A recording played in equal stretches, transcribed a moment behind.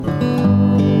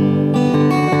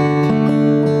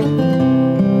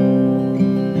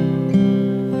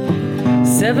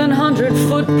700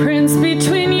 footprints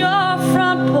between your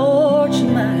front porch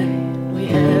and mine. We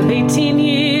have 18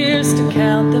 years to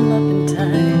count them up in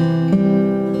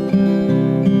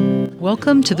time.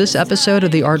 Welcome to this episode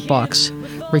of The Art Box,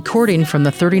 recording from the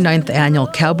 39th Annual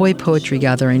Cowboy Poetry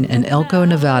Gathering in Elko,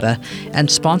 Nevada, and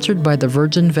sponsored by the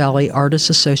Virgin Valley Artists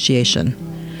Association.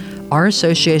 Our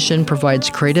association provides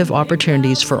creative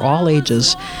opportunities for all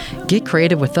ages. Get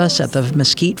creative with us at the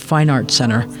Mesquite Fine Arts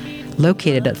Center,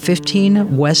 located at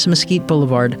 15 West Mesquite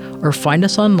Boulevard, or find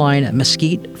us online at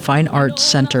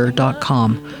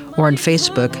mesquitefineartscenter.com or on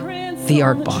Facebook, The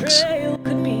Art Box.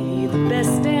 Could be the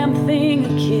best damn thing a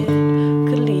kid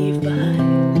could leave behind.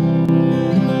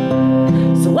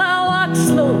 So I'll walk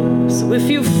slow, so if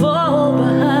you fall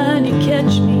behind, you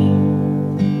catch me.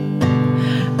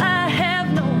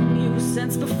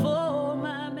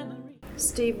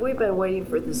 Steve, we've been waiting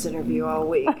for this interview all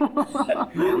week.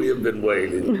 We have been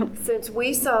waiting. Since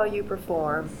we saw you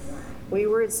perform, we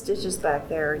were in stitches back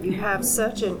there. You have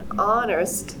such an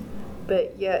honest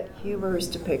but yet humorous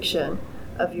depiction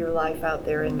of your life out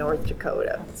there in North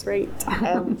Dakota. That's right.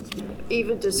 And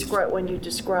even when you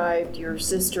described your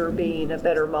sister being a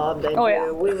better mom than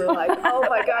you, we were like, oh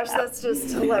my gosh, that's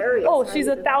just hilarious. Oh, she's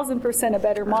 1,000% a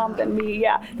better mom than me,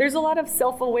 yeah. There's a lot of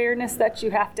self-awareness that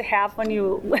you have to have when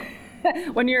you...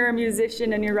 when you're a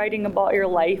musician and you're writing about your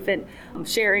life and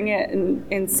sharing it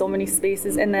in so many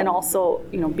spaces, and then also,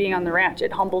 being on the ranch,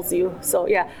 it humbles you. So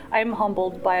yeah, I'm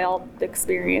humbled by all the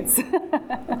experience.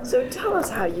 So tell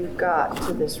us how you got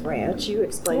to this ranch. You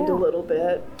explained a little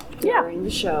bit during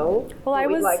the show. Well,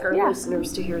 we'd like our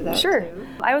listeners to hear that too.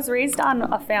 I was raised on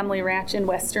a family ranch in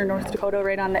western North Dakota,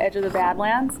 right on the edge of the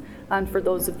Badlands. And for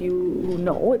those of you who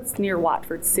know, it's near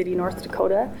Watford City, North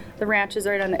Dakota. The ranch is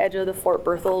right on the edge of the Fort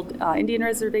Berthold Indian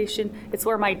Reservation. It's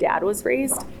where my dad was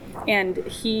raised. And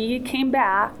he came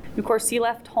back. Of course, he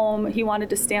left home. He wanted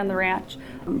to stay on the ranch.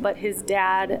 But his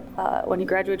dad, when he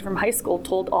graduated from high school,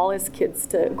 told all his kids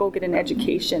to go get an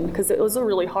education because it was a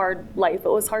really hard life.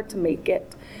 It was hard to make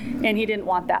it. And he didn't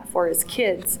want that for his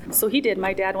kids. So he did.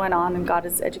 My dad went on and got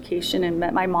his education and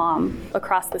met my mom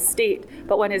across the state.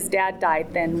 But when his dad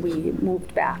died, then we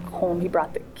moved back home. He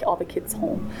brought all the kids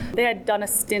home. They had done a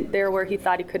stint there where he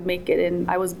thought he could make it. And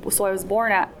I was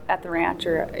born at the ranch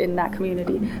or in that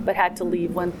community, but had to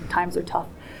leave when times were tough.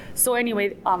 So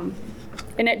anyway,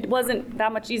 and it wasn't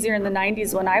that much easier in the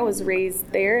 90s when I was raised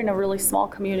there in a really small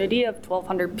community of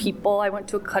 1,200 people. I went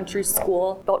to a country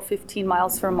school about 15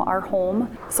 miles from our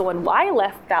home. So when I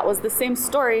left, that was the same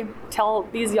story. Tell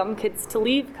these young kids to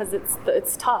leave because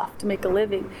it's tough to make a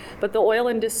living. But the oil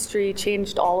industry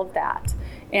changed all of that.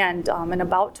 And in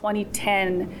about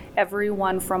 2010,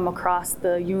 everyone from across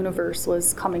the universe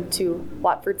was coming to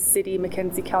Watford City,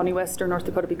 McKenzie County, western North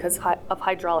Dakota because of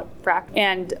hydraulic frack.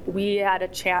 And we had a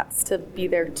chance to be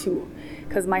there too.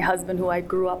 Because my husband, who I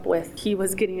grew up with, he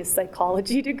was getting a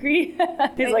psychology degree.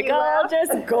 He's like, I'll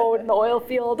just go in the oil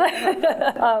field.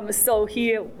 So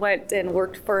he went and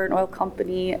worked for an oil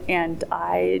company, and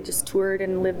I just toured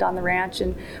and lived on the ranch.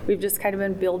 And we've just kind of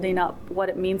been building up what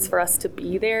it means for us to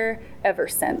be there ever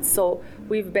since. So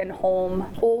we've been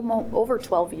home over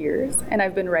 12 years, and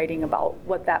I've been writing about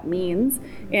what that means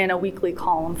in a weekly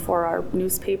column for our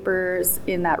newspapers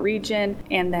in that region,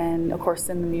 and then, of course,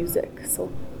 in the music. So.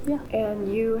 Yeah.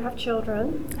 And you have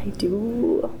children? I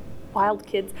do. Wild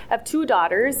kids. I have 2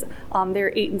 daughters.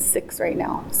 They're 8 and 6 right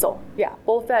now. So, yeah,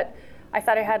 both I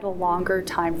thought I had a longer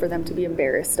time for them to be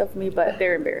embarrassed of me, but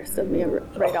they're embarrassed of me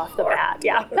right off the bat.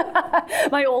 Yeah.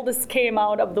 My oldest came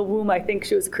out of the womb. I think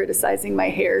she was criticizing my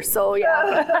hair. So,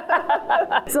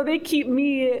 yeah. So they keep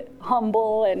me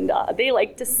humble, and they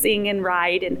like to sing and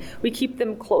ride, and we keep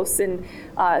them close. And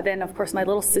then, of course, my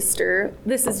little sister,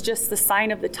 this is just the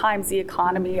sign of the times, the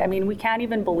economy. I mean, we can't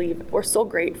even believe it. We're so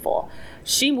grateful.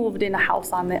 She moved in a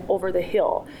house over the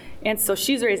hill. And so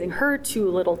she's raising her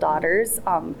 2 little daughters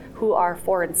who are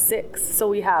 4 and 6. So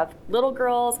we have little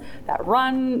girls that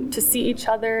run to see each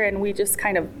other, and we just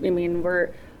kind of,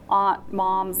 we're aunt,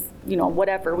 moms,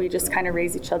 whatever. We just kind of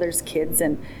raise each other's kids,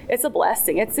 and it's a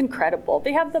blessing. It's incredible.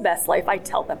 They have the best life. I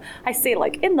tell them. I say,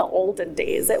 like, in the olden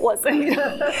days, it wasn't.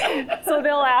 So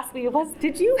they'll ask me,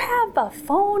 did you have a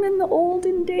phone in the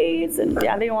olden days? And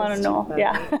yeah, they want to know.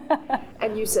 Yeah.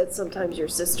 And you said sometimes your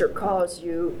sister calls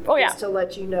you just to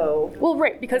let you know. Well,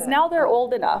 right, because now they're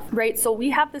old enough, right? So we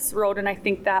have this road, and I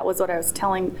think that was what I was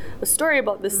telling the story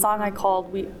about. This song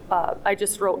I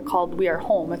just wrote called "We Are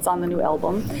Home." It's on the new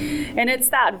album, and it's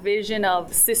that vision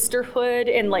of sisterhood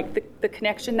and like the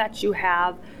connection that you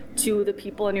have to the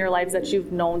people in your lives that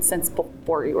you've known since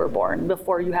before you were born,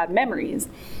 before you had memories.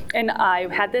 And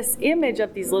I had this image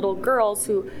of these little girls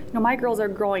who, my girls are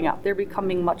growing up. They're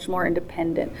becoming much more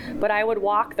independent. But I would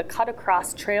walk the cut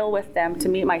across trail with them to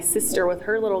meet my sister with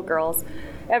her little girls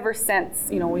ever since,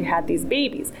 we had these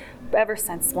babies. Ever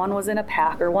since one was in a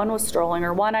pack, or one was strolling,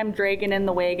 or one I'm dragging in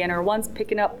the wagon, or one's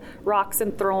picking up rocks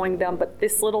and throwing them, but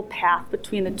this little path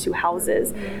between the two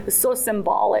houses is so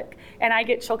symbolic. And I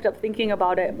get choked up thinking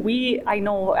about it. I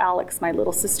know Alex, my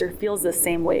little sister, feels the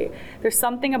same way. There's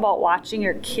something about watching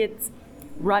your kids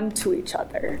run to each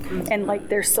other and like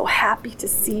they're so happy to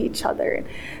see each other. And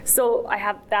so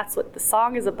that's what the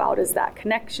song is about, is that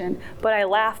connection. But I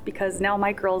laugh because now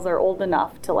my girls are old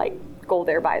enough to like go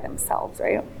there by themselves,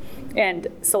 right? And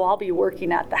so I'll be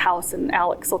working at the house and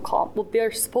Alex will call. Well,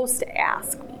 they're supposed to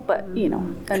ask me, but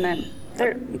and then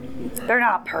they're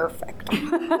not perfect.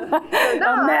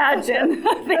 Imagine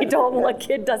a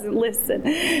kid doesn't listen,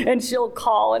 and she'll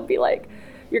call and be like,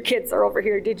 "Your kids are over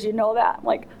here. Did you know that?" I'm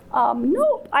like,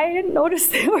 "Nope, I didn't notice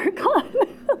they were gone."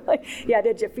 Like, "Yeah,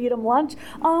 did you feed them lunch?"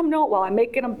 "No, well, I'm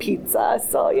making them pizza."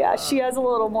 So yeah, she has a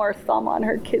little more thumb on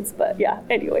her kids, but yeah.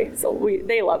 Anyway, so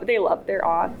they love their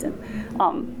aunt,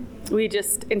 and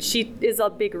and she is a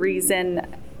big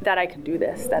reason that I can do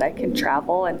this, that I can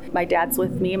travel. And my dad's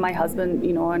with me, my husband,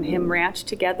 and him ranch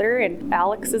together, and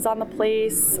Alex is on the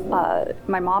place,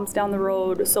 my mom's down the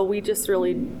road, so we just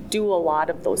really do a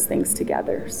lot of those things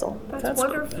together. So that's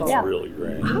wonderful. That's really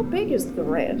great. How big is the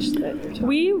ranch that you're talking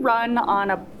We run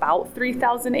on about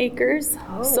 3,000 acres.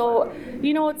 So,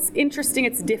 it's interesting,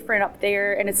 it's different up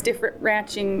there, and it's different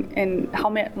ranching and how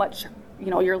much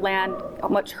your land, how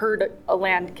much herd a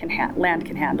land can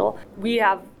handle. We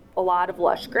have a lot of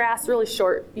lush grass, really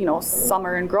short,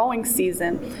 summer and growing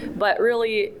season, but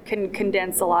really can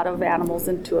condense a lot of animals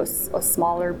into a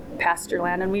smaller pasture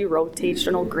land, and we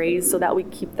rotational graze so that we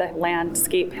keep the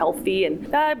landscape healthy. And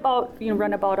that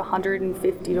run about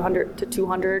 150 to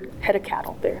 200 head of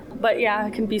cattle there. But yeah,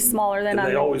 it can be smaller than. And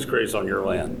they always graze on your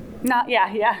land.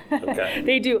 Yeah. Okay.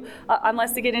 They do,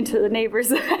 unless they get into the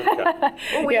neighbors. Okay.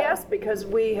 Well, we asked because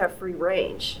we have free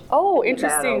range. Oh, in the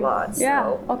interesting. Nevada lot, Yeah.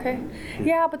 so. Okay.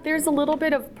 Yeah, but there's a little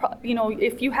bit of,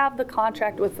 if you have the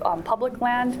contract with public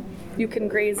land, you can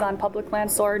graze on public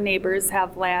land. So our neighbors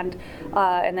have land,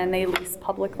 and then they lease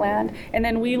public land, and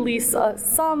then we lease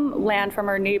some land from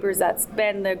our neighbors. That's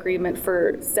been the agreement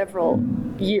for several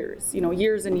years.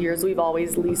 Years and years. We've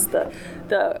always leased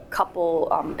the couple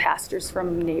pastures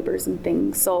from neighbors and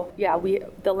things. So yeah,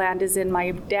 the land is in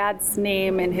my dad's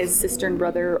name, and his sister and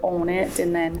brother own it,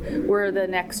 and then we're the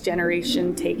next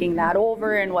generation taking that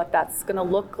over, and what that's going to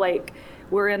look like,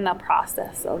 we're in the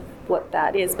process of what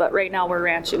that is. But right now we're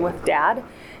ranching with Dad,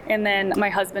 and then my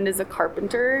husband is a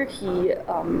carpenter. He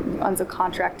owns a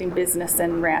contracting business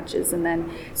and ranches, and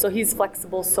then so he's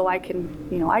flexible, so I can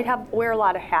wear a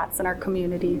lot of hats in our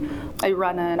community. I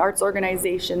run an arts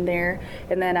organization there,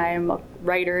 and then I'm a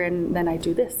writer, and then I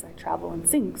do this. I travel and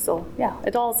sing. So yeah,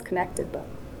 it all is connected. But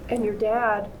And your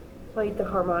dad played the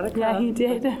harmonica. Yeah, he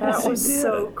did. That was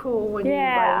so cool when you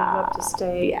invited him up to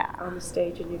stay Yeah. on the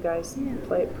stage and you guys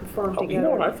performed Oh, together. you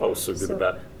know what I thought was so good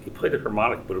about it? He played a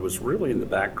harmonica, but it was really in the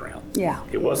background. Yeah.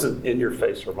 It wasn't in your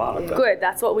face harmonica. Good.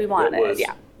 That's what we wanted. It was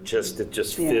Yeah. it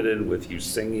just fit in with you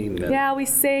singing. And, Yeah, we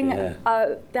sang,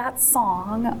 Yeah. that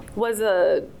song was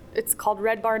it's called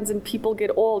Red Barns and People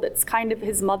Get Old. It's kind of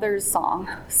his mother's song.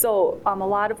 So a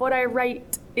lot of what I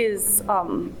write is,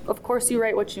 of course you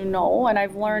write what you know, and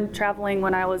I've learned traveling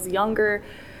when I was younger,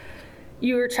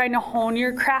 you were trying to hone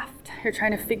your craft. You're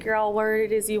trying to figure out where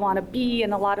it is you want to be,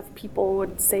 and a lot of people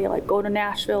would say like go to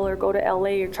Nashville or go to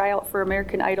LA or try out for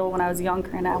American Idol when I was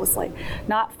younger, and I was like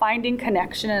not finding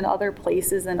connection in other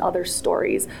places and other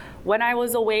stories. When I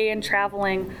was away and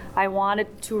traveling, I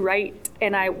wanted to write,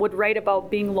 and I would write about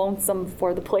being lonesome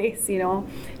for the place,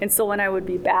 and so when I would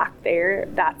be back there,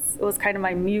 it was kind of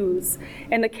my muse.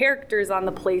 And the characters on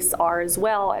the place are as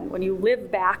well, and when you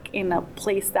live back in a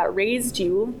place that raised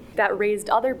you, that raised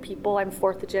other people, I'm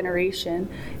fourth generation,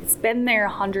 it's been there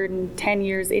 110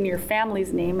 years in your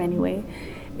family's name anyway.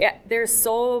 Yeah, there's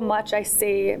so much, I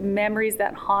say, memories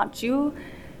that haunt you,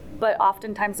 but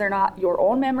oftentimes they're not your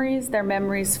own memories, they're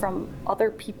memories from other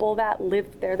people that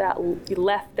lived there, that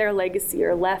left their legacy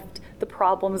or left the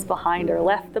problems behind or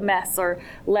left the mess or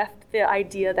left the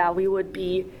idea that we would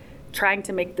be trying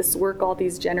to make this work all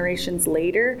these generations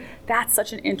later. That's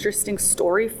such an interesting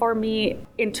story for me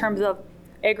in terms of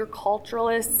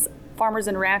agriculturalists, farmers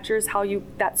and ranchers,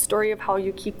 that story of how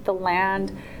you keep the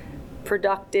land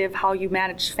productive, how you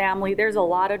manage family. There's a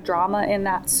lot of drama in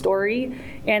that story,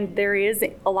 and there is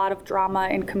a lot of drama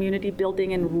in community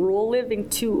building and rural living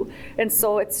too. And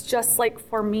so it's just like,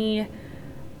 for me,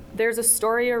 there's a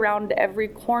story around every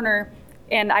corner,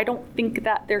 and I don't think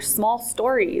that they're small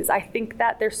stories. I think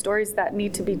that they're stories that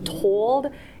need to be told,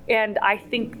 and I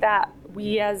think that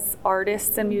we as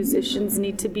artists and musicians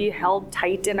need to be held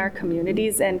tight in our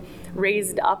communities and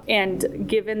raised up and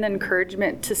given the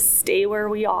encouragement to stay where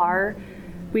we are.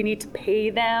 We need to pay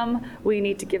them. We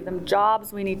need to give them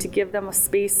jobs. We need to give them a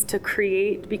space to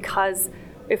create, because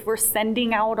if we're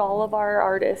sending out all of our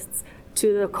artists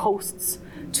to the coasts,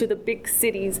 to the big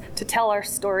cities to tell our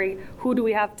story, who do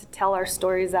we have to tell our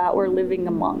stories that we're living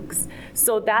amongst?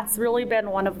 So that's really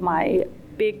been one of my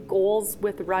big goals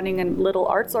with running a little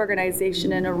arts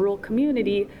organization in a rural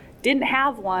community. Didn't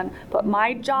have one, but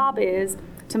my job is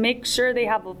to make sure they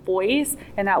have a voice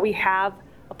and that we have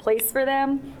a place for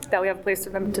them, that we have a place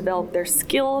for them to develop their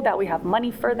skill, that we have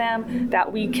money for them,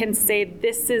 that we can say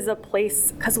this is a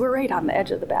place, because we're right on the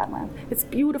edge of the Badlands. It's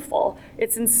beautiful,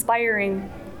 it's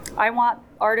inspiring. I want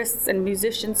artists and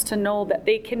musicians to know that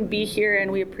they can be here,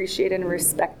 and we appreciate and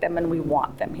respect them, and we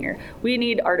want them here. We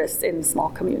need artists in small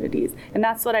communities. And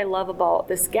that's what I love about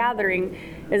this gathering,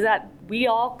 is that we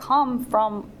all come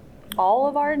from all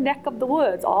of our neck of the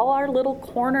woods, all our little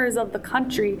corners of the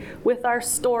country with our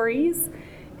stories.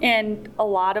 And a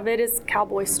lot of it is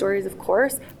cowboy stories, of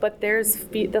course, but there's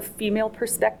the female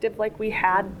perspective like we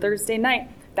had Thursday night.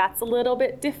 That's a little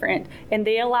bit different, and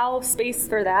they allow space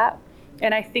for that.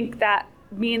 And I think that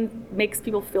makes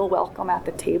people feel welcome at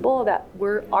the table, that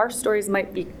our stories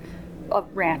might be of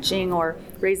ranching or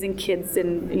raising kids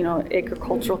in,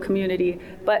 agricultural community,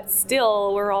 but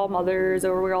still we're all mothers,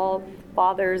 or we're all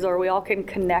fathers, or we all can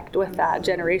connect with that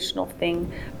generational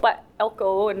thing. But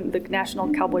Elko and the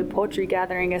National Cowboy Poetry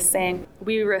Gathering is saying,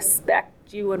 we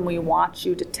respect you and we want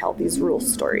you to tell these rural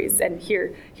stories. And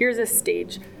here's a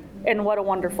stage, and what a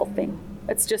wonderful thing.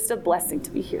 It's just a blessing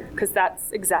to be here, because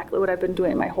that's exactly what I've been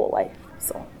doing my whole life.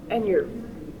 So. And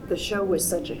the show was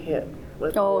such a hit.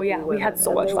 With we had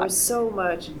so much fun. There was so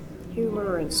much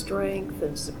humor and strength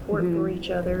and support for each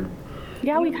other.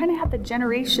 Yeah, we kind of had the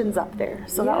generations up there,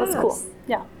 so that was cool.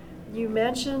 Yeah. You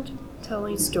mentioned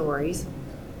telling stories.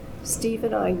 Steve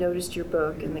and I noticed your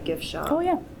book in the gift shop. Oh,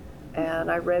 yeah.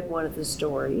 And I read one of the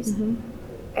stories. Mm-hmm.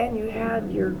 And you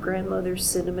had your grandmother's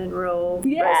cinnamon roll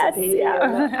recipe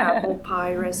and the apple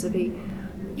pie recipe.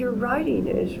 Your writing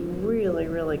is really,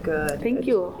 really good. Thank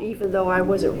you. Even though I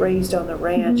wasn't raised on the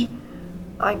ranch,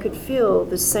 I could feel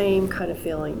the same kind of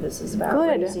feeling. This is about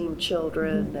raising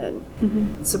children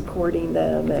and supporting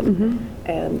them,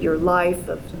 and your life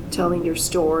of telling your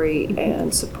story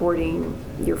and supporting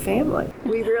your family.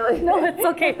 We really no, it's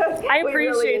okay. I appreciate that. We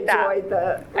really enjoyed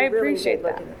that. I appreciate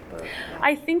that.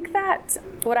 I think that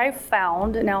what I've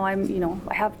found now,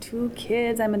 I have 2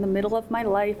 kids. I'm in the middle of my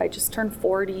life. I just turned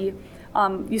 40.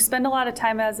 You spend a lot of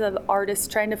time as an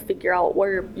artist trying to figure out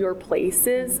where your place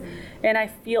is, and I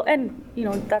feel, and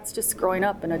that's just growing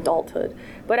up in adulthood,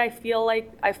 but I feel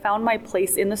like I found my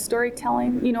place in the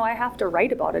storytelling. I have to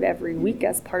write about it every week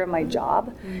as part of my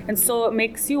job, and so it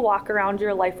makes you walk around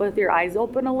your life with your eyes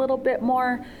open a little bit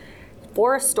more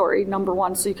for a story, number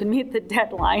one, so you can meet the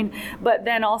deadline, but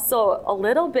then also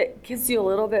gives you a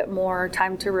little bit more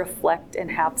time to reflect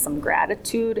and have some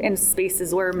gratitude in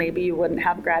spaces where maybe you wouldn't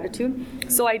have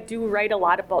gratitude. So I do write a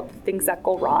lot about the things that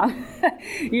go wrong,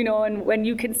 and when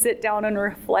you can sit down and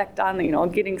reflect on,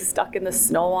 getting stuck in the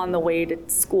snow on the way to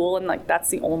school, and that's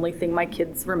the only thing my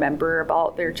kids remember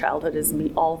about their childhood is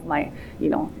all of my,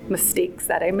 mistakes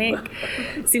that I make.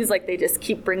 Seems like they just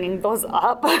keep bringing those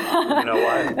up. You know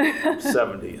why?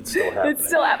 70, it's still happening. It's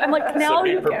still happening. I'm like, now so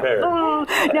you prepared.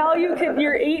 now you can,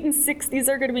 your 8 and 6, these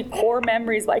are going to be core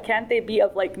memories. Why can't they be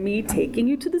of like me taking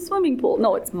you to the swimming pool?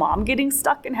 No, it's mom getting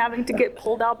stuck and having to get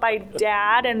pulled out by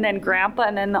dad and then grandpa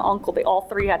and then the uncle. They all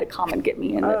 3 had to come and get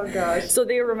me in. Oh gosh. So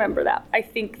they remember that. I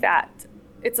think that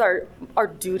it's our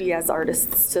duty as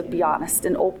artists to be honest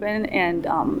and open, and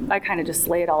I kind of just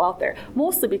lay it all out there,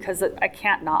 mostly because I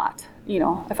can't not.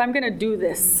 If I'm going to do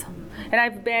this, and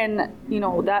I've been,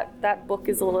 that book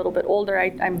is a little bit older.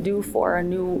 I'm due for a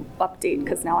new update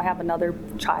because now I have another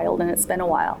child and it's been a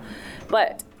while.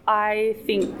 But I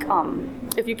think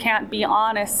if you can't be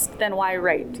honest, then why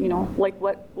write? Like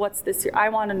what's this here? I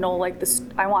want to know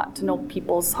I want to know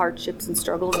people's hardships and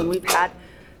struggles, and we've had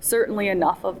certainly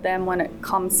enough of them when it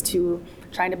comes to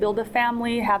trying to build a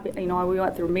family. We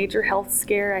went through a major health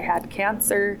scare. I had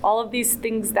cancer. All of these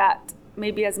things that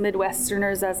maybe as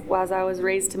Midwesterners, as I was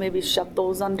raised to maybe shove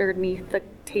those underneath the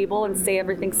table and say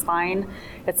everything's fine.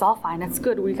 It's all fine. It's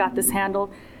good. We got this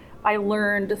handled. I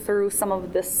learned through some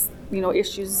of this,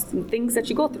 issues and things that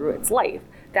you go through, it's life,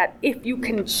 that if you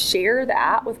can share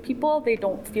that with people, they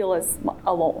don't feel as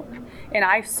alone. And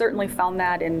I certainly found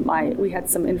that we had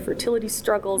some infertility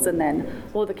struggles, and then,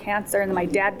 the cancer, and then my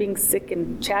dad being sick,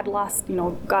 and Chad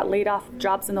got laid off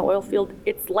jobs in the oil field.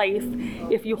 It's life.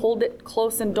 If you hold it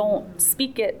close and don't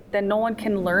speak it, then no one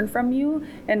can learn from you,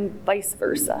 and vice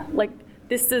versa. Like,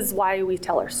 this is why we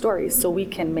tell our stories, so we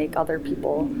can make other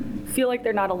people feel like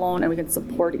they're not alone and we can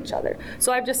support each other.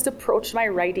 So I've just approached my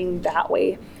writing that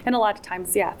way. And a lot of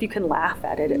times, if you can laugh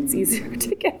at it, it's easier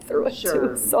to get through it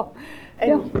too. So,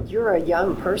 and you're a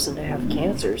young person to have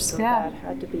cancer, so that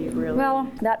had to be really... Well,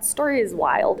 that story is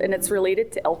wild, and it's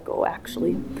related to Elko,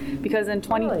 actually. Because in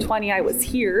 2020, I was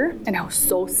here, and I was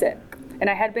so sick. And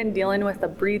I had been dealing with a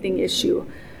breathing issue,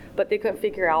 but they couldn't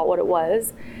figure out what it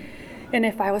was. And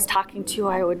if I was talking to you,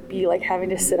 I would be like having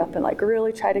to sit up and like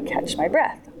really try to catch my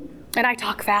breath. And I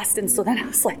talk fast, and so then I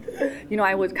was like,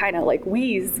 I would kind of like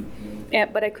wheeze,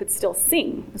 but I could still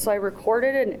sing. So I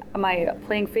recorded my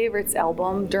Playing Favorites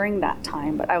album during that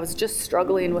time, but I was just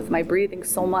struggling with my breathing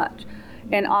so much.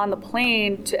 And on the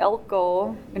plane to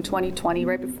Elko in 2020,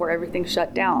 right before everything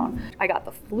shut down, I got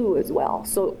the flu as well.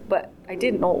 But I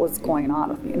didn't know what was going on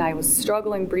with me, and I was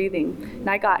struggling breathing. And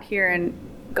I got here and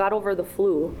got over the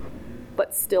flu,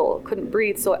 but still couldn't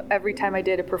breathe. So every time I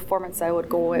did a performance, I would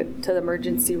go to the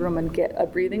emergency room and get a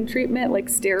breathing treatment, like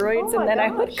steroids, and then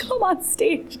I would come on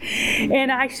stage.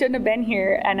 And I shouldn't have been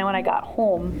here. And when I got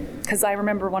home, because I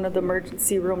remember one of the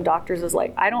emergency room doctors was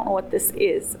like, I don't know what this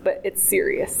is, but it's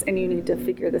serious, and you need to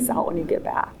figure this out when you get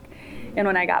back. And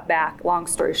when I got back, long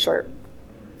story short,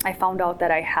 I found out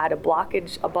that I had a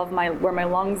blockage above where my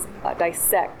lungs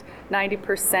dissect,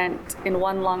 90% in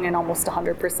one lung and almost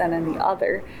 100% in the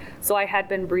other. So I had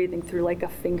been breathing through like a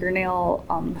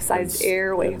fingernail-sized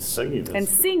airway. And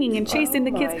singing and chasing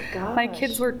the kids. My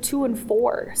kids were 2 and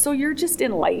 4. So you're just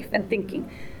in life and thinking,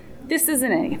 this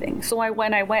isn't anything. So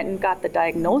when I went and got the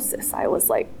diagnosis, I was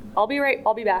like, I'll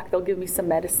be back. They'll give me some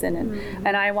medicine.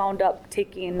 And I wound up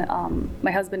taking,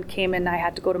 my husband came in, I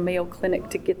had to go to Mayo Clinic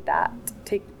to get that,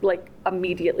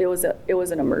 immediately. It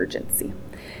was an emergency.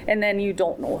 And then you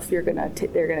don't know if they're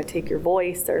gonna take your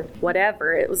voice or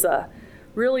whatever. It was a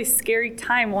really scary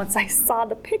time once I saw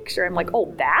the picture. I'm like,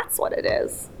 oh, that's what it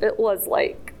is. It was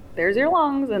like, there's your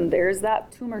lungs and there's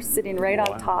that tumor sitting right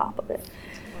on top of it.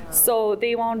 Wow. So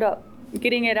they wound up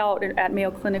getting it out at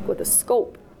Mayo Clinic with a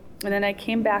scope. And then I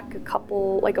came back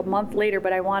a month later,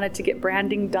 but I wanted to get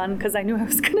branding done because I knew I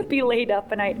was going to be laid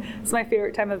up, and it's my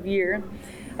favorite time of year.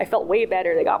 I felt way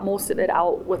better. They got most of it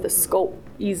out with a scope,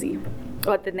 easy.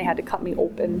 But then they had to cut me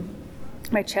open,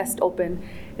 my chest open,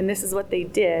 and this is what they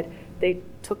did. They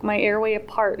took my airway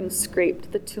apart and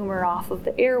scraped the tumor off of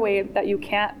the airway that you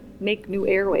can't make new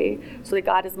airway. So they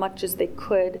got as much as they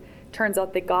could. Turns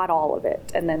out they got all of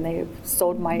it, and then they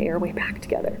sewed my airway back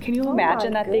together. Can you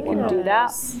imagine that they can do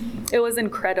that? It was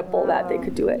incredible that they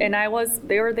could do it. And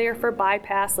they were there for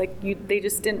bypass, they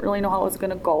just didn't really know how it was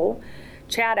gonna go.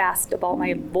 Chad asked about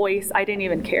my voice. I didn't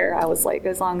even care. I was like,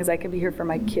 as long as I can be here for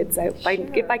my kids. If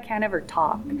I can't ever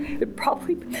talk,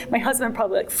 my husband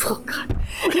probably like, oh God,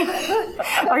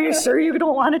 are you sure you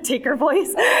don't want to take her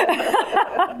voice?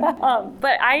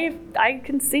 But I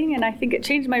can sing, and I think it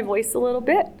changed my voice a little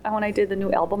bit. When I did the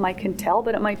new album, I can tell,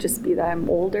 but it might just be that I'm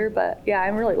older. But yeah,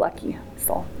 I'm really lucky.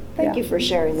 So thank you for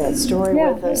sharing that story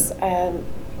with us. And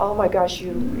oh my gosh,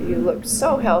 you look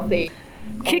so healthy.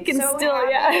 Kicking so still,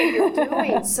 You're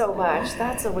doing so much.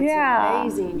 That's what's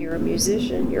amazing. You're a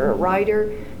musician, you're a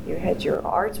writer, you had your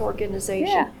arts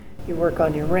organization, you work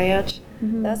on your ranch.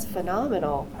 That's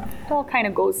phenomenal. It all kind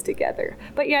of goes together.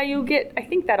 But yeah, I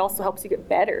think that also helps you get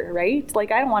better, right?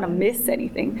 Like, I don't want to miss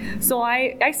anything. So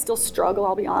I still struggle,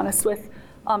 I'll be honest, with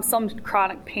some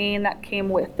chronic pain that came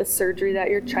with the surgery that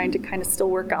you're trying to kind of still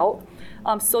work out.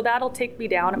 So that'll take me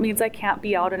down. It means I can't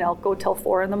be out in Elko till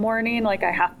 4 a.m. Like,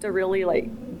 I have to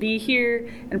really be here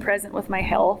and present with my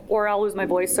health, or I'll lose my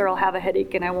voice, or I'll have a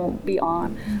headache and I won't be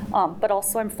on. But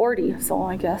also I'm 40, so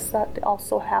I guess that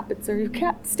also happens, or you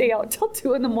can't stay out till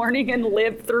 2 a.m. and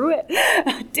live through it.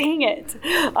 Dang it.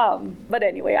 But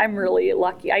anyway, I'm really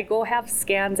lucky. I go have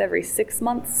scans every 6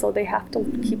 months, so they have to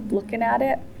keep looking at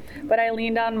it. But I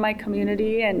leaned on my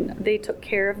community, and they took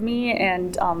care of me,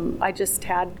 and I just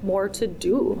had more to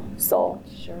do. So,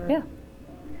 yeah.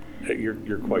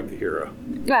 You're quite the hero.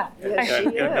 Well, yes, she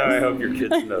is. I hope your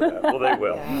kids know that. Well, they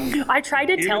will. Yeah. I try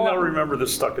to tell them. Even they'll remember the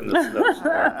stuck in the snow.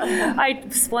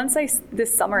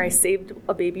 This summer, I saved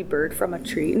a baby bird from a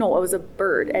tree. No, it was a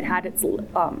bird. It had its.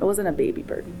 It wasn't a baby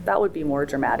bird. That would be more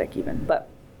dramatic even. But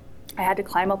I had to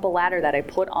climb up a ladder that I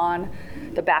put on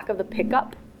the back of the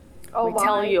pickup. Oh, we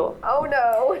tell you. Oh,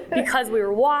 no. Because we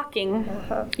were walking,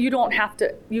 you don't have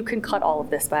to, you can cut all of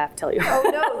this, but I have to tell you. Oh,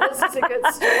 no, this is a good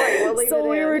story. We'll leave So it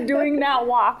we in. were doing that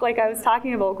walk, like I was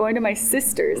talking about, going to my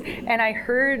sister's, and I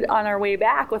heard on our way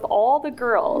back with all the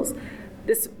girls,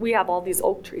 we have all these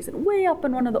oak trees, and way up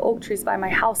in one of the oak trees by my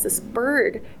house, this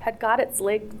bird had got its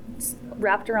leg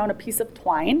wrapped around a piece of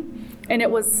twine, and it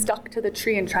was stuck to the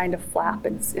tree and trying to flap,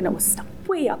 and it was stuck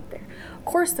way up there. Of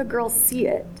course, the girls see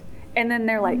it, and then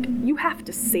they're like, you have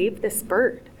to save this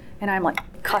bird. And I'm like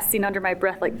cussing under my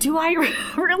breath, like, do I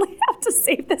really have to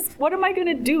save this? What am I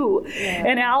gonna do? Yeah.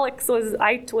 And I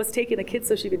was taking the kids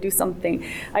so she could do something.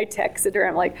 I texted her,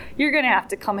 I'm like, you're gonna have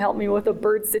to come help me with a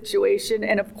bird situation.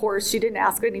 And of course, she didn't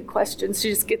ask any questions. She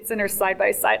just gets in her side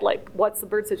by side, like, what's the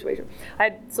bird situation?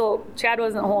 So Chad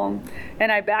wasn't home,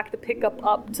 and I backed the pickup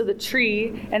up to the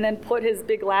tree and then put his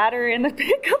big ladder in the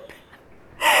pickup.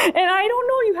 And I don't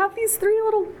know, you have these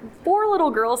 4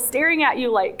 little girls staring at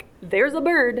you like, there's a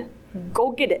bird,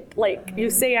 go get it. Like, you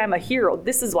say I'm a hero.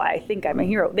 This is why I think I'm a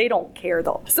hero. They don't care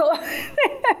though. So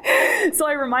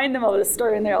I remind them of the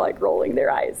story, and they're like rolling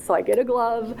their eyes. So I get a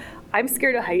glove. I'm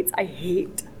scared of heights. I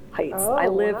hate heights. I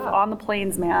live on the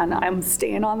plains, man. I'm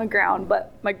staying on the ground,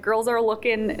 but my girls are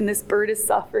looking, and this bird is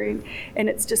suffering, and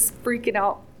it's just freaking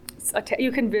out.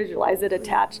 You can visualize it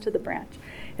attached to the branch.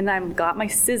 And I've got my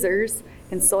scissors,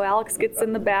 and so Alex gets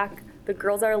in the back. The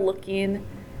girls are looking,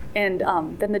 and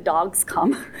then the dogs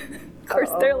come. Of course,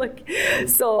 they're like,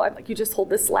 so I'm like, you just hold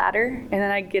this ladder, and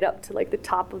then I get up to like the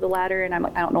top of the ladder, and I'm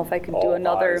like, I don't know if I can do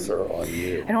another. Eyes are on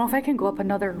you. I don't know if I can go up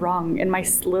another rung. And my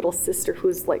little sister,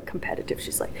 who's like competitive,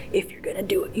 she's like, if you're gonna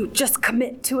do it, you just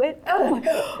commit to it. I'm like,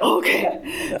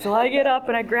 okay. So I get up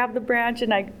and I grab the branch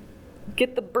and I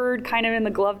get the bird kind of in the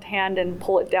gloved hand and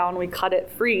pull it down. We cut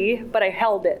it free, but I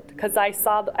held it because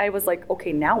I was like,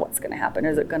 okay, now what's going to happen?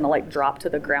 Is it going to like drop to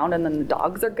the ground and then the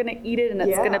dogs are going to eat it, and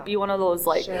it's going to be one of those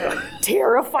like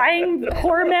terrifying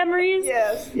horror memories?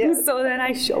 Yes. So then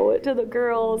I show it to the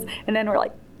girls, and then we're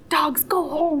like, dogs, go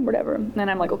home, whatever. And then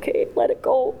I'm like, okay, let it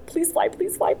go. Please fly,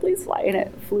 please fly, please fly. And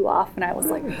it flew off, and I was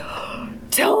like,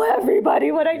 tell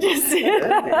everybody what I just did.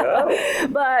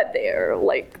 But they're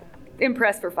like,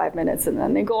 impressed for 5 minutes, and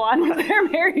then they go on with their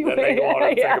merry way. Then they go on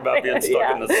and think about being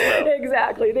stuck in the snow.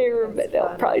 Exactly.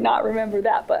 They'll probably not remember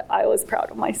that, but I was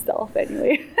proud of myself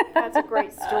anyway. That's a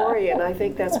great story, and I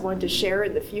think that's one to share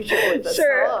in the future with a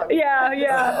song.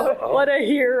 Yeah. What a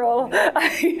hero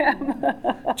I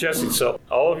am. Jessie, so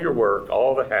all of your work,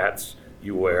 all the hats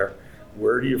you wear,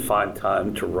 where do you find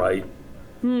time to write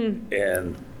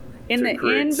and in the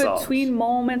in-between songs?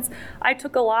 moments, I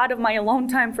took a lot of my alone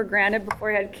time for granted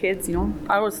before I had kids. You know,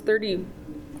 I was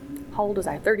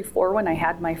 34 when I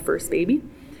had my first baby.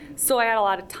 So I had a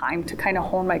lot of time to kind of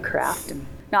hone my craft, and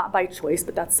not by choice,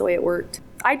 but that's the way it worked.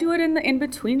 I do it in the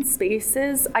in-between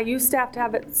spaces. I used to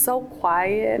have it so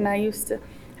quiet, and I used to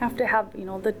have to have,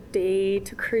 the day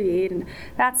to create, and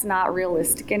that's not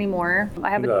realistic anymore.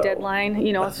 I have a deadline,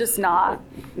 it's just not.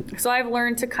 So I've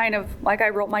learned to kind of, like I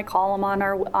wrote my column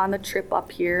on the trip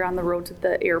up here on the road to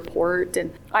the airport,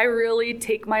 and I really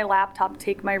take my laptop,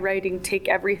 take my writing, take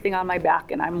everything on my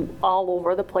back, and I'm all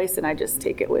over the place, and I just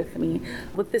take it with me.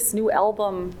 With this new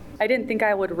album, I didn't think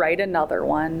I would write another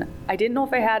one. I didn't know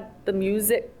if I had the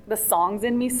music, the songs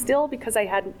in me still, because I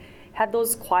hadn't had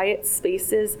those quiet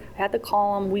spaces. I had the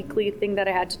column weekly thing that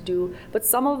I had to do, but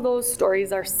some of those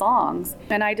stories are songs.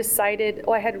 And I decided,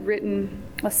 I had written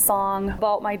a song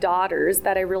about my daughters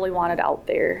that I really wanted out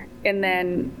there. And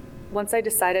then once I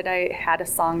decided I had a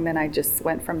song, then I just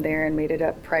went from there and made it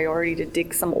a priority to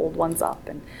dig some old ones up.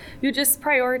 And you just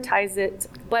prioritize it.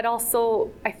 But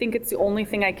also, I think it's the only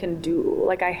thing I can do.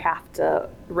 Like, I have to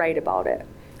write about it.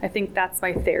 I think that's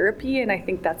my therapy, and I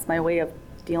think that's my way of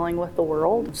dealing with the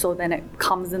world. So then it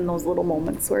comes in those little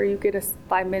moments where you get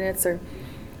 5 minutes or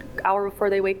hour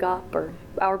before they wake up, or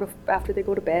hour after they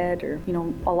go to bed, or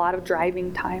a lot of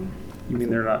driving time. You mean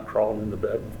they're not crawling into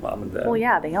bed with mom and dad? Well,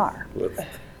 yeah, they are.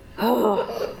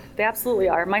 They absolutely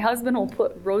are. My husband will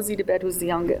put Rosie to bed, who's the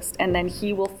youngest, and then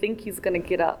he will think he's going to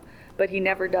get up, but he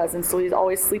never does, and so he's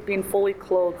always sleeping fully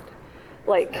clothed,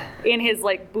 like in his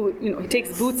boot. He takes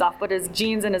his boots off, but his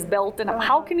jeans and his belt, and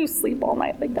how can you sleep all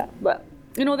night like that? But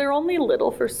they're only little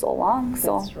for so long,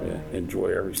 so. That's right. Yeah,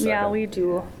 enjoy every second. Yeah, we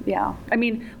do. Yeah. I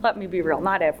mean, let me be real,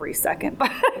 not every second, but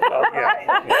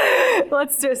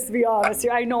let's just be honest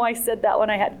here. I know I said that when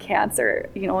I had cancer.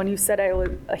 When you said I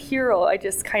was a hero, I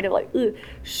just kind of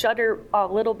shudder a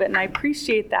little bit, and I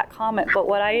appreciate that comment. But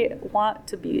what I want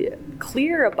to be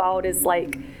clear about is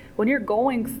when you're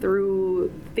going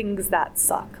through things that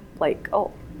suck,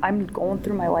 I'm going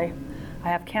through my life, I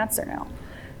have cancer now.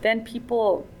 Then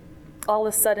people all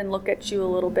of a sudden look at you a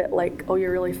little bit like, oh,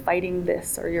 you're really fighting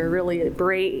this, or you're really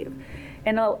brave.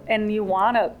 And you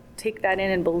want to take that in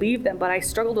and believe them, but I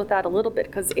struggled with that a little bit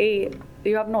because A,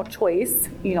 you have no choice,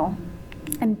 you know,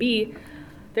 and B,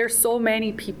 there's so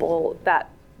many people that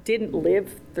didn't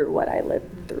live through what I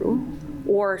lived through,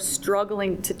 or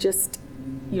struggling to just,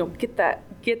 you know, get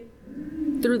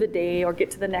through the day or get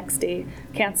to the next day.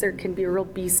 Cancer can be a real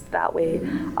beast that way.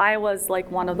 I was like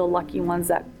one of the lucky ones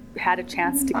that had a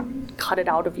chance to cut it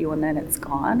out of you and then it's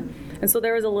gone. And so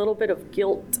there was a little bit of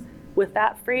guilt with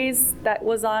that phrase that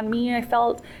was on me, I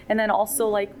felt. And then also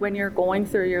like when you're going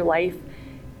through your life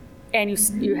and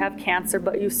you have cancer,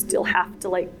 but you still have to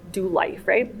like do life,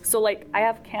 right? So like I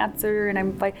have cancer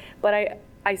and but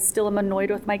I still am annoyed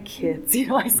with my kids. You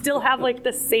know, I still have like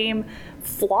the same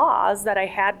flaws that I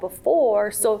had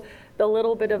before. So the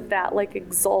little bit of that like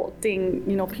exalting,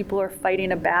 you know, people are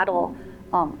fighting a battle.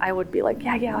 I would be like,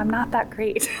 yeah, I'm not that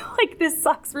great. Like this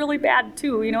sucks really bad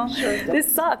too, you know. Sure, this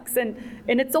sucks, and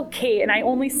it's okay. And I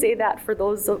only say that for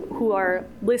those who are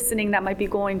listening that might be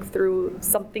going through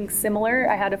something similar.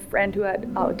 I had a friend who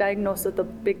had diagnosed with a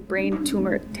big brain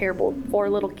tumor, terrible, 4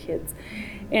 little kids,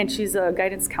 and she's a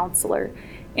guidance counselor,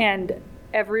 and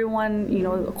everyone, you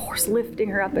know, of course, lifting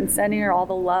her up and sending her all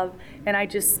the love. And I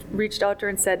just reached out to her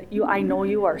and said, I know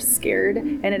you are scared,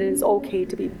 and it is okay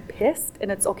to be pissed, and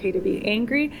it's okay to be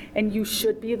angry, and you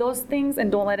should be those things,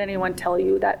 and don't let anyone tell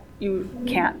you that you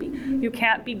can't be. You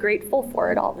can't be grateful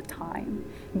for it all the time,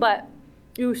 but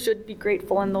you should be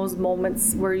grateful in those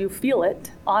moments where you feel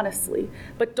it, honestly.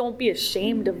 But don't be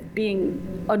ashamed of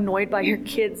being annoyed by your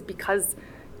kids because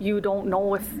you don't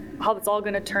know how it's all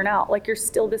going to turn out. Like you're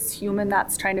still this human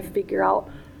that's trying to figure out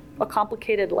a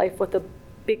complicated life with a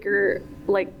bigger,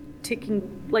 like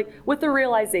ticking, like with the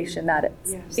realization that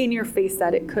it's in your face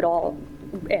that it could all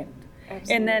end.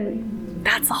 Absolutely. And then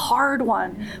that's a hard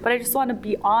one. But I just want to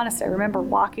be honest. I remember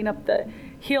walking up the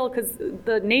hill because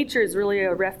the nature is really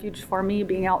a refuge for me,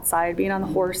 being outside, being on the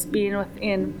horse, being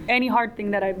within any hard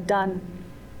thing that I've done.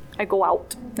 I go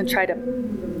out and try to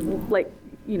like,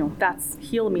 you know, that's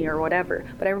heal me or whatever.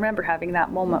 But I remember having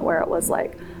that moment where it was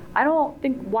like,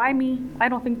 why me? I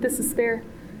don't think this is fair.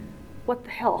 What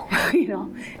the hell, you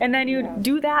know? And then you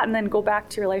do that and then go back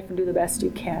to your life and do the best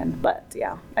you can. But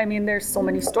yeah, I mean, there's so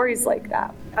many stories like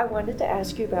that. I wanted to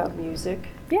ask you about music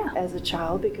as a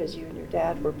child because you and your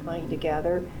dad were playing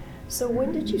together. So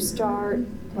when did you start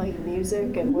playing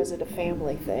music, and was it a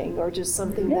family thing or just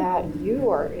something that you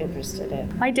are interested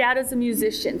in? My dad is a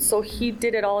musician, so he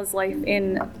did it all his life.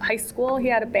 In high school, he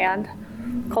had a band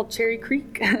called Cherry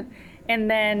Creek. And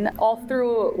then all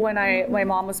through when my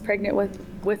mom was pregnant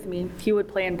with me, he would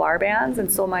play in bar bands.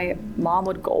 And so my mom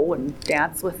would go and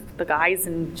dance with the guys,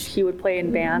 and he would play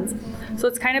in bands. So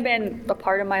it's kind of been a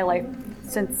part of my life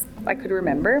since I could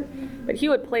remember. But he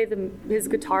would play his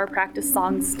guitar practice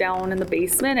songs down in the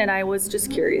basement, and I was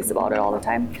just curious about it all the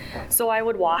time. So I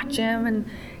would watch him and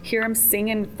hear him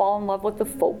sing and fall in love with the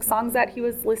folk songs that he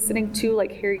was listening to,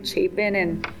 like Harry Chapin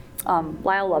and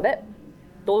Lyle Lovett.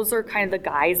 Those are kind of the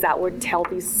guys that would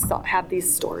have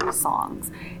these story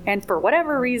songs. And for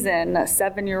whatever reason, a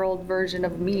 7-year-old version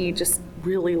of me just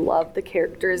really loved the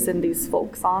characters in these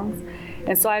folk songs.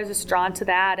 And so I was just drawn to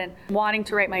that and wanting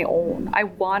to write my own. I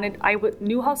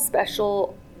knew how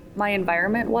special my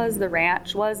environment was, the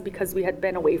ranch was, because we had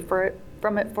been away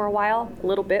from it for a while, a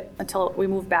little bit, until we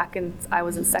moved back and I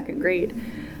was in 2nd grade.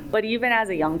 But even as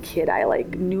a young kid, I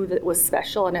knew that it was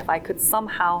special, and if I could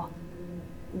somehow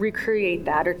recreate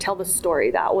that or tell the story,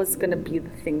 that was going to be the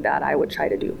thing that I would try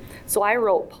to do. So I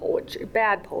wrote poetry,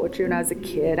 bad poetry, when I was a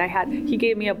kid. He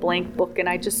gave me a blank book and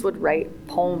I just would write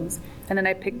poems. And then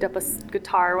I picked up a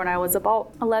guitar when I was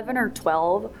about 11 or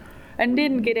 12 and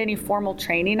didn't get any formal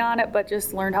training on it, but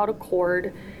just learned how to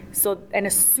chord. And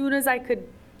as soon as I could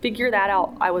figure that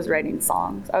out, I was writing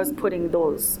songs. I was putting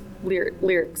those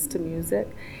lyrics to music.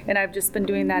 And I've just been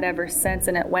doing that ever since.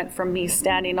 And it went from me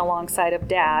standing alongside of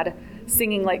Dad,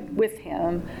 singing with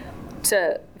him,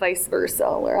 to vice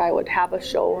versa, where I would have a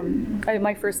show. And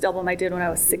my first album I did when I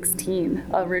was 16,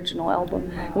 original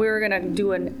album. We were gonna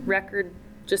do a record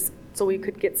just so we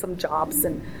could get some jobs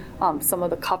and some of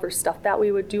the cover stuff that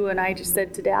we would do. And I just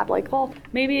said to Dad,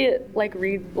 maybe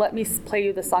let me play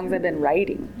you the songs I've been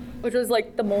writing, which was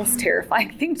the most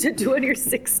terrifying thing to do when you're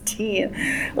 16.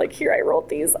 Here, I wrote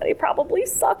these. They probably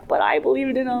suck, but I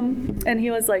believed in them. And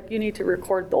he was like, you need to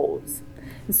record those.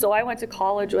 And so I went to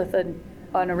college with an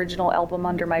original album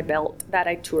under my belt that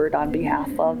I toured on behalf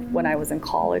of when I was in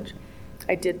college.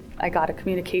 I got a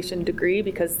communication degree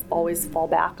because always fall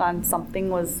back on something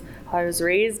was how I was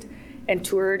raised. and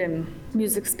toured, and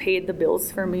music's paid the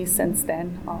bills for me since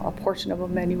then, a portion of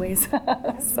them anyways.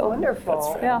 So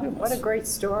Wonderful. Yeah. What a great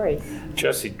story.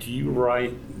 Jessie, do you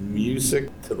write music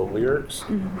to the lyrics,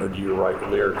 or do you write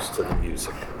lyrics to the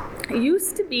music? It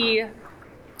used to be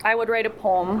I would write a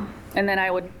poem and then I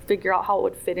would figure out how it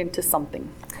would fit into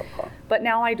something. But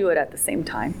now I do it at the same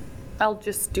time. I'll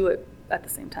just do it at the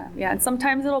same time. Yeah, and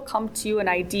sometimes it'll come to you an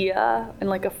idea and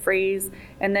like a phrase,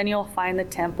 and then you'll find the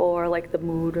tempo or like the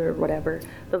mood or whatever,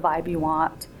 the vibe you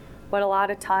want. But a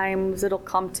lot of times it'll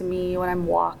come to me when I'm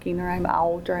walking or I'm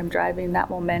out or I'm driving, that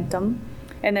momentum,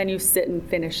 and then you sit and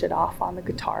finish it off on the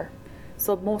guitar.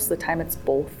 So most of the time it's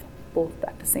both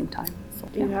at the same time. So,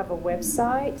 Do you have a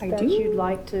website that do. you'd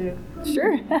like to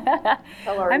Sure.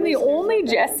 tell our I'm the listeners only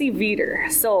about? Jessie Veeder.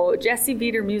 So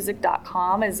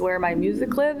jessieveedermusic.com is where my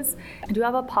music lives. I do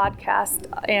have a podcast,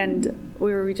 and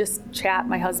we just chat,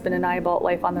 my husband and I, about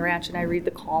life on the ranch, and I read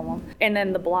the column. And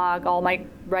then the blog, all my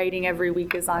writing every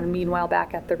week is on Meanwhile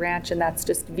Back at the Ranch, and that's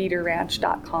just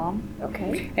veederranch.com.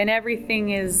 Okay. And everything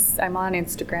is, I'm on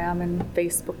Instagram and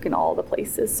Facebook and all the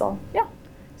places. So yeah.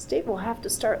 Steve will have to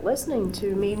start listening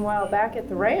to Meanwhile Back at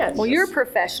the Ranch. Well, you're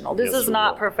professional. This Yes, is we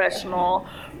not will. professional,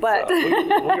 but We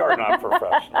are not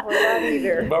professional, We're not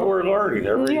either. but we're learning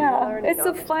every year. yeah, learning it's a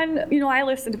on it. fun, I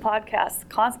listen to podcasts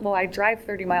constantly. Well, I drive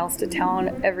 30 miles to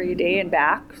town every day and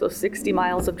back, so 60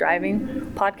 miles of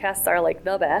driving. Podcasts are like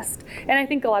the best. And I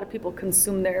think a lot of people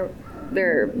consume their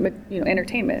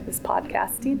entertainment is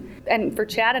podcasting. And for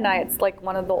Chad and I, it's like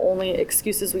one of the only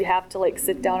excuses we have to like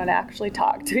sit down and actually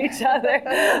talk to each other.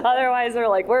 Otherwise, they're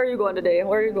like, where are you going today?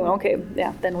 Where are you going? Okay,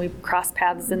 yeah. Then we cross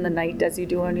paths in the night as you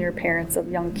do when you're parents of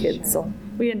young kids. So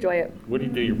we enjoy it. What do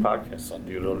you do your podcast on?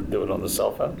 Do you do it on the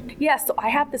cell phone? Yeah, so I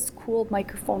have this cool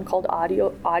microphone called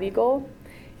Audigo,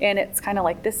 and it's kind of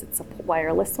like this. It's a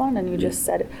wireless one, and you just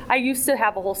set it. I used to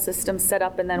have a whole system set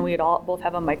up, and then we'd all both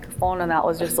have a microphone, and that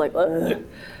was just like, ugh.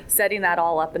 Setting that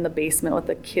all up in the basement with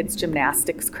the kids'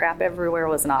 gymnastics crap everywhere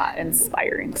was not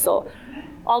inspiring. So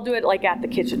I'll do it like at the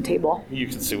kitchen table. You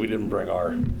can see we didn't bring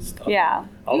our stuff. Yeah.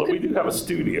 Although we do have a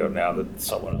studio now that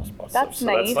someone else bought. That's stuff,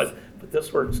 so nice. That's but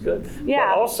this works good. Yeah.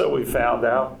 But also we found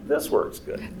out this works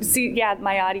good. See, yeah,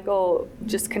 my Audigo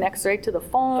just connects right to the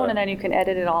phone, and then you can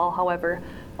edit it all however.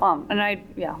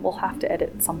 We'll have to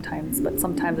edit sometimes, but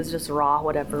sometimes it's just raw,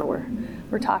 whatever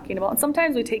we're talking about. And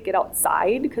sometimes we take it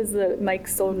outside because the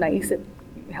mic's so nice, it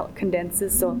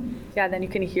condenses. So yeah, then you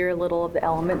can hear a little of the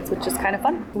elements, which is kind of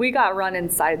fun. We got run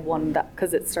inside one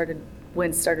because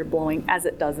wind started blowing as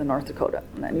it does in North Dakota,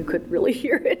 and then you could really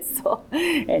hear it. So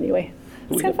anyway.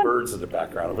 We It's got kind of fun. birds in the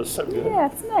background. It was so good. Yeah,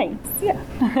 it's nice.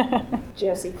 Yeah.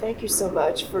 Jessie, thank you so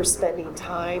much for spending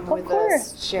time with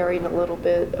course. us, sharing a little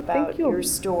bit about you. your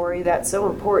story. That's so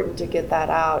important to get that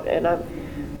out. And I'm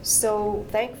so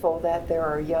thankful that there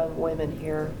are young women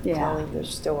here Yeah. telling their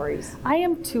stories. I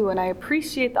am too, and I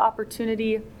appreciate the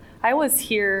opportunity. I was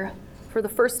here for the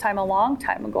first time a long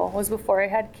time ago. It was before I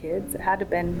had kids. It had to have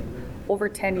been over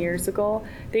 10 years ago.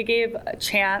 They gave a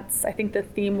chance. I think the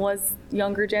theme was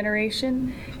younger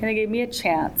generation, and they gave me a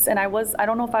chance. And I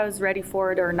don't know if I was ready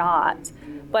for it or not,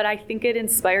 but I think it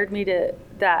inspired me to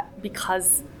that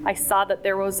because I saw that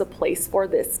there was a place for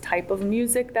this type of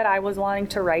music that I was wanting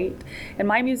to write. And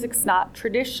my music's not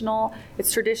traditional.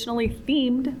 It's traditionally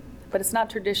themed, but it's not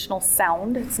traditional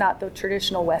sound. It's not the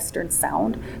traditional Western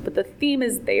sound, but the theme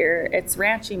is there. It's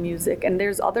ranchy music, and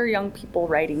there's other young people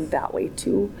writing that way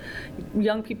too.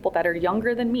 Young people that are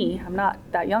younger than me. I'm not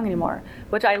that young anymore,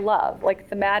 which I love. Like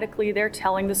thematically, they're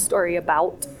telling the story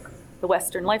about the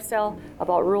Western lifestyle,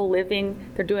 about rural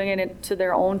living. They're doing it to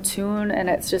their own tune, and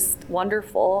it's just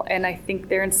wonderful. And I think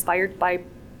they're inspired by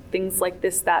things like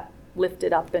this that lift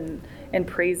it up and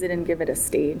praise it and give it a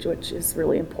stage, which is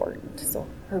really important. So.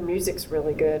 Her music's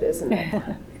really good, isn't it?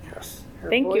 Yes. Her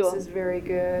Thank voice you. is very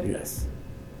good. Yes.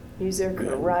 Music,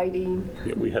 her writing,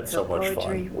 Yeah, we had so her much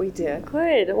poetry. fun. We did.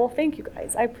 Good. Well, thank you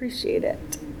guys. I appreciate it.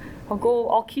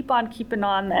 I'll keep on keeping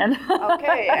on then.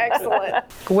 Okay, excellent.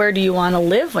 Where do you want to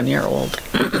live when you're old?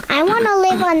 I want to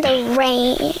live on the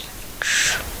range.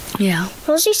 Yeah.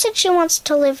 Rosie said she wants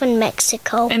to live in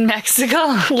Mexico. In Mexico?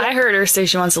 I heard her say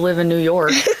she wants to live in New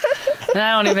York. And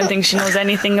I don't even think she knows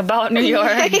anything about New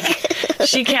York.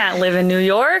 She can't live in New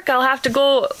York. I'll have to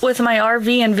go with my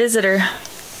RV and visit her.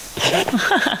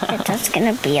 That's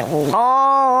going to be a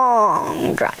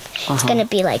long drive. It's going to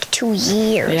be like 2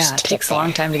 years. Yeah, it to takes get a long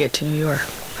there. time to get to New York.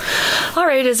 All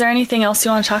right, is there anything else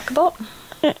you want to talk about?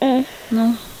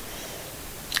 No?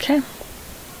 Okay.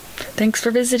 Thanks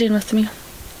for visiting with me.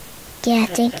 Yeah,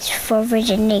 thanks for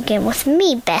visiting again with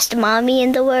me, best mommy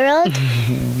in the world.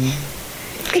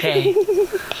 Okay.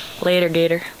 Later,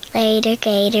 Gator. Later,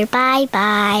 Gator. Bye-bye.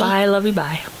 Bye, love you,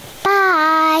 bye.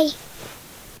 Bye.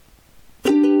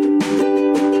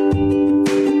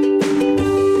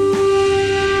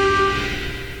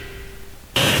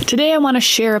 Today I want to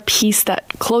share a piece that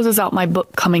closes out my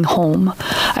book, Coming Home.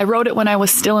 I wrote it when I was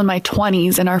still in my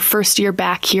 20s in our first year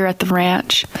back here at the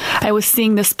ranch. I was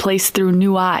seeing this place through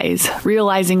new eyes,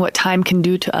 realizing what time can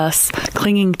do to us,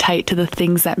 clinging tight to the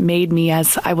things that made me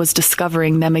as I was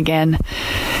discovering them again.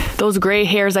 Those gray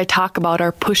hairs I talk about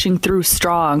are pushing through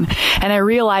strong, and I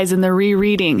realize in the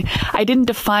rereading, I didn't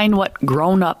define what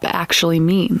grown up actually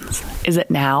means. Is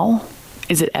it now?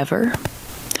 Is it ever?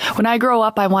 When I grow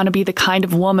up, I want to be the kind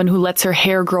of woman who lets her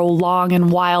hair grow long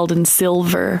and wild and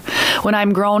silver. When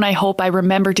I'm grown, I hope I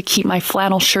remember to keep my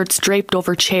flannel shirts draped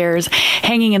over chairs,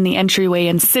 hanging in the entryway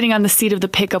and sitting on the seat of the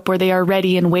pickup where they are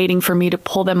ready and waiting for me to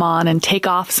pull them on and take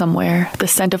off somewhere, the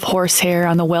scent of horsehair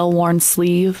on the well-worn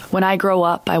sleeve. When I grow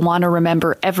up, I want to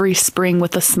remember every spring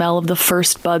with the smell of the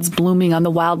first buds blooming on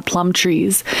the wild plum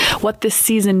trees, what this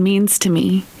season means to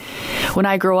me. When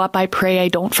I grow up, I pray I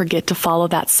don't forget to follow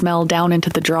that smell down into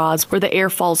the draws where the air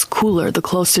falls cooler the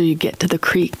closer you get to the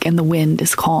creek and the wind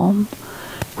is calm.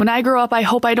 When I grow up, I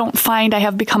hope I don't find I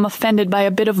have become offended by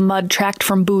a bit of mud tracked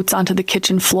from boots onto the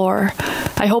kitchen floor.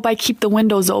 I hope I keep the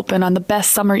windows open on the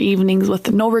best summer evenings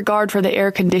with no regard for the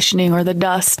air conditioning or the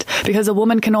dust, because a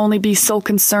woman can only be so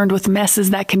concerned with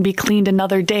messes that can be cleaned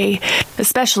another day,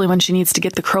 especially when she needs to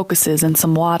get the crocuses and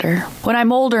some water. When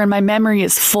I'm older and my memory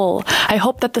is full, I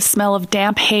hope that the smell of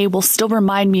damp hay will still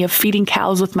remind me of feeding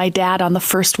cows with my dad on the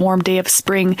first warm day of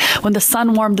spring when the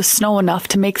sun warmed the snow enough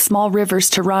to make small rivers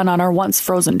to run on our once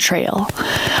frozen trail.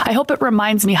 I hope it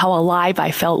reminds me how alive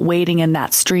I felt wading in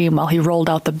that stream while he rolled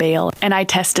out the bale and I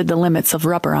tested the limits of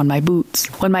rubber on my boots.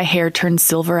 When my hair turns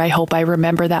silver, I hope I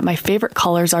remember that my favorite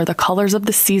colors are the colors of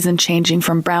the season, changing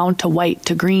from brown to white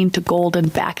to green to gold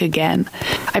and back again.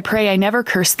 I pray I never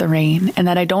curse the rain and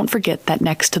that I don't forget that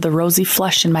next to the rosy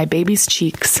flush in my baby's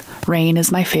cheeks, rain is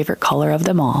my favorite color of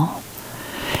them all.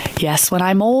 Yes, when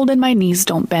I'm old and my knees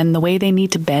don't bend the way they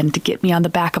need to bend to get me on the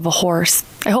back of a horse,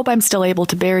 I hope I'm still able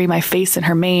to bury my face in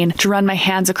her mane, to run my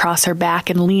hands across her back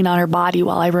and lean on her body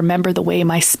while I remember the way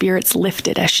my spirits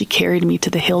lifted as she carried me to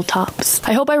the hilltops.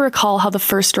 I hope I recall how the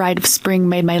first ride of spring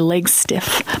made my legs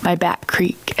stiff, my back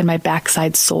creak, and my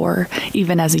backside sore,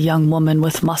 even as a young woman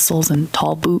with muscles and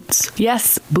tall boots.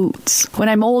 Yes, boots. When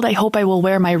I'm old, I hope I will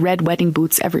wear my red wedding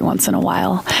boots every once in a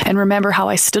while, and remember how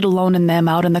I stood alone in them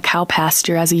out in the cow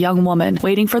pasture as a young woman,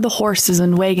 waiting for the horses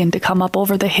and wagon to come up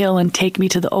over the hill and take me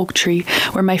to the oak tree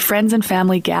where my friends and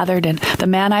family gathered and the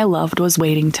man I loved was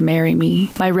waiting to marry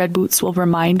me. My red boots will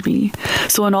remind me.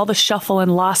 So in all the shuffle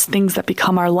and lost things that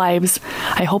become our lives,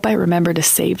 I hope I remember to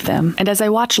save them. And as I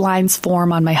watch lines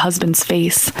form on my husband's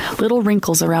face, little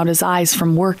wrinkles around his eyes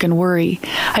from work and worry,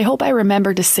 I hope I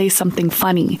remember to say something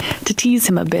funny, to tease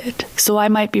him a bit, so I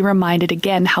might be reminded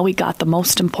again how we got the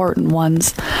most important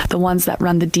ones, the ones that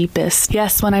run the deepest.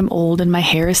 Yes, when I'm old and my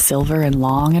hair is silver and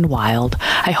long and wild,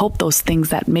 I hope those things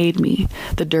that made me,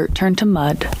 the dirt turned to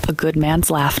mud, a good man's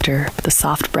laughter, the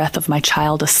soft breath of my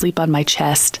child asleep on my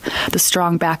chest, the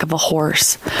strong back of a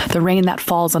horse, the rain that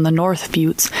falls on the north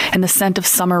buttes, and the scent of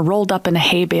summer rolled up in a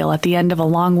hay bale at the end of a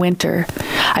long winter.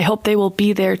 I hope they will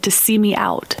be there to see me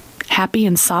out, happy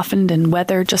and softened in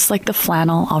weather just like the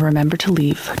flannel I'll remember to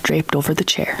leave draped over the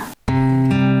chair.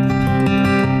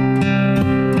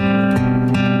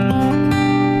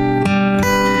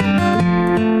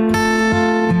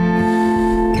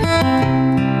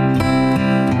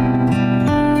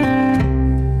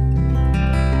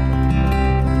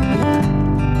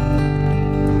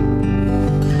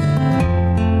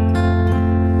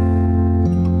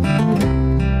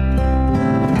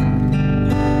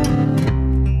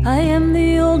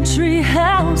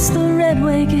 The red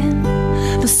wagon,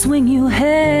 the swing you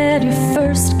had your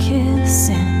first kiss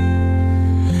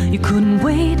in. You couldn't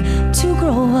wait to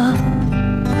grow up.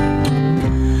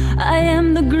 I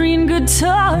am the green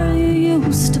guitar you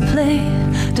used to play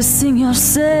to sing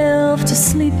yourself to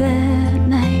sleep at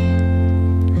night.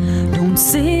 Don't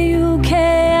say you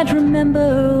can't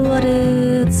remember what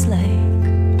it's like.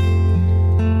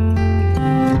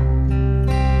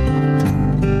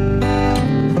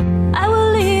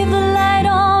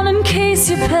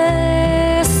 You're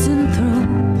passing through.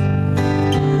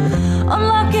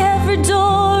 Unlock every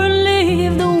door and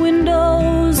leave the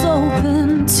windows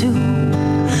open too.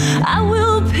 I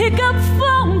will pick up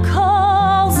phone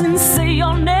calls and say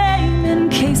your name in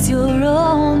case you're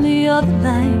on the other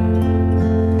line.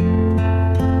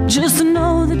 Just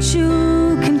know that you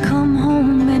can come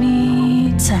home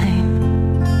anytime.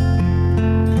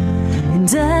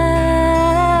 And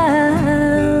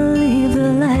I'll leave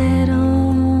the light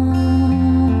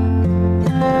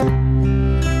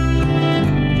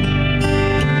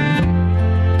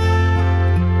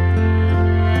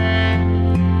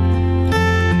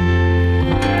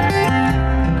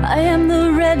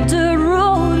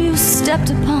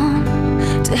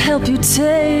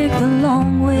take the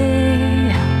long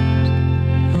way out,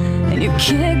 and you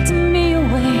kicked me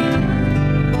away.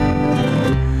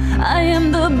 I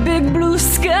am the big blue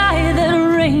sky that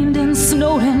rained and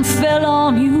snowed and fell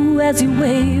on you as you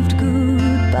waved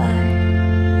goodbye.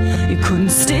 You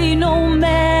couldn't stay no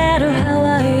matter how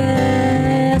I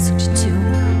asked you to.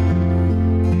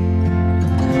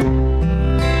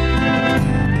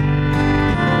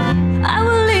 I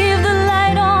will leave the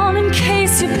light on in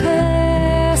case you're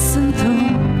passing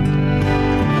through.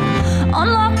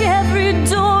 Unlock every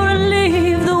door and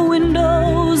leave the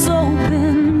windows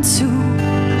open too.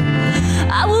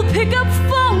 I will pick up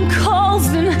phone calls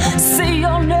and say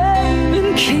your name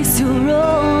in case you're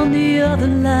on the other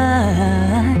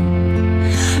line.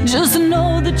 Just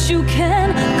know that you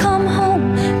can come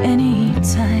home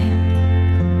anytime,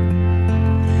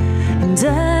 and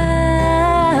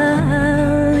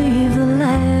I'll leave the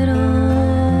light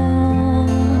on.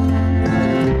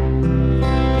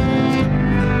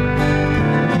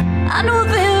 I know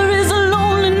there is a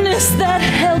loneliness that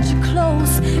held you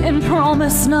close and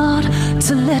promised not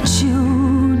to let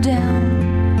you down.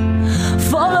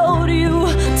 Followed you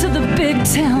to the big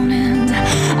town, and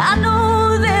I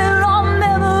know there are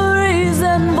memories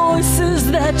and voices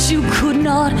that you could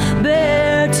not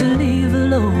bear to leave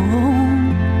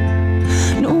alone.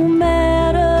 No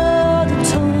matter the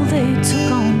toll they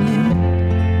took on you.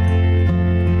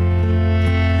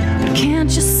 But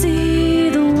can't you see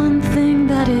the one thing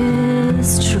that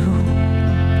is true?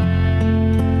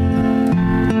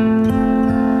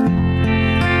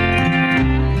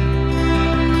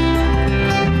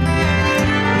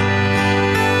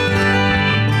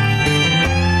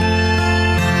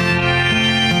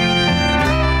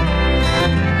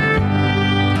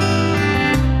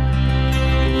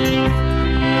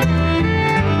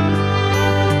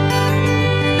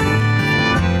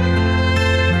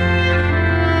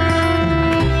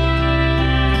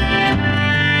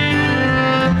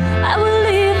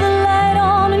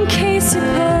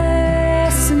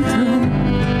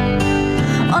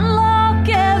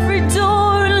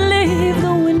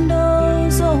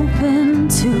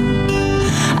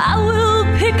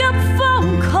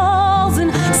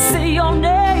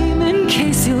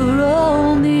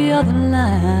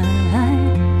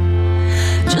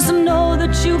 Just know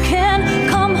that you can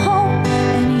come home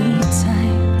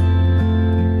anytime,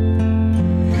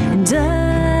 and I'll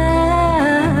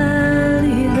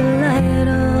leave the light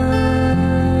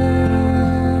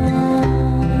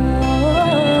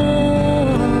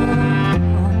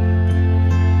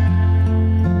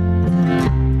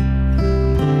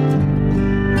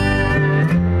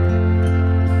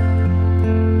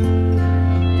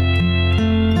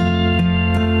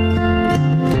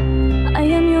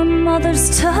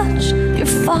mother's touch, your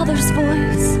father's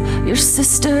voice, your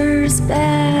sister's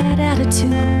bad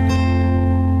attitude,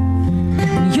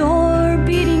 your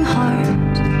beating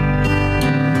heart.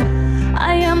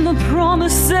 I am the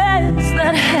promises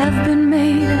that have been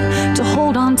made to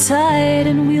hold on tight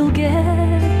and we'll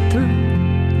get through.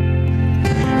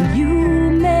 You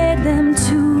made them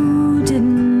too,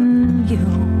 didn't you?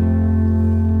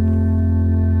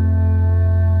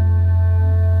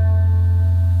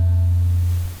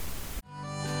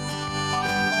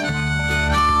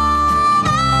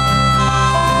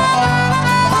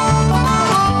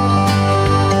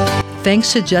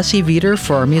 Thanks to Jessie Veeder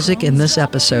for our music in this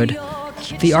episode.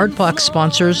 The Art Box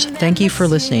sponsors, thank you for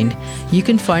listening. You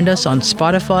can find us on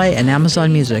Spotify and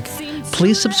Amazon Music.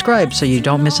 Please subscribe so you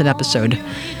don't miss an episode.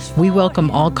 We welcome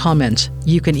all comments.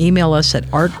 You can email us at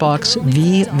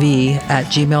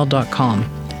artboxvv@gmail.com.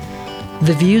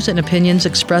 The views and opinions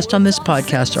expressed on this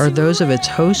podcast are those of its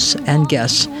hosts and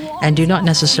guests and do not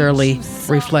necessarily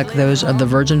reflect those of the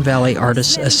Virgin Valley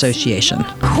Artists Association.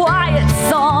 Quiet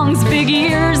songs, big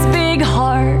ears, big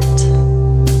heart.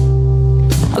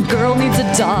 A girl needs a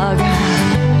dog.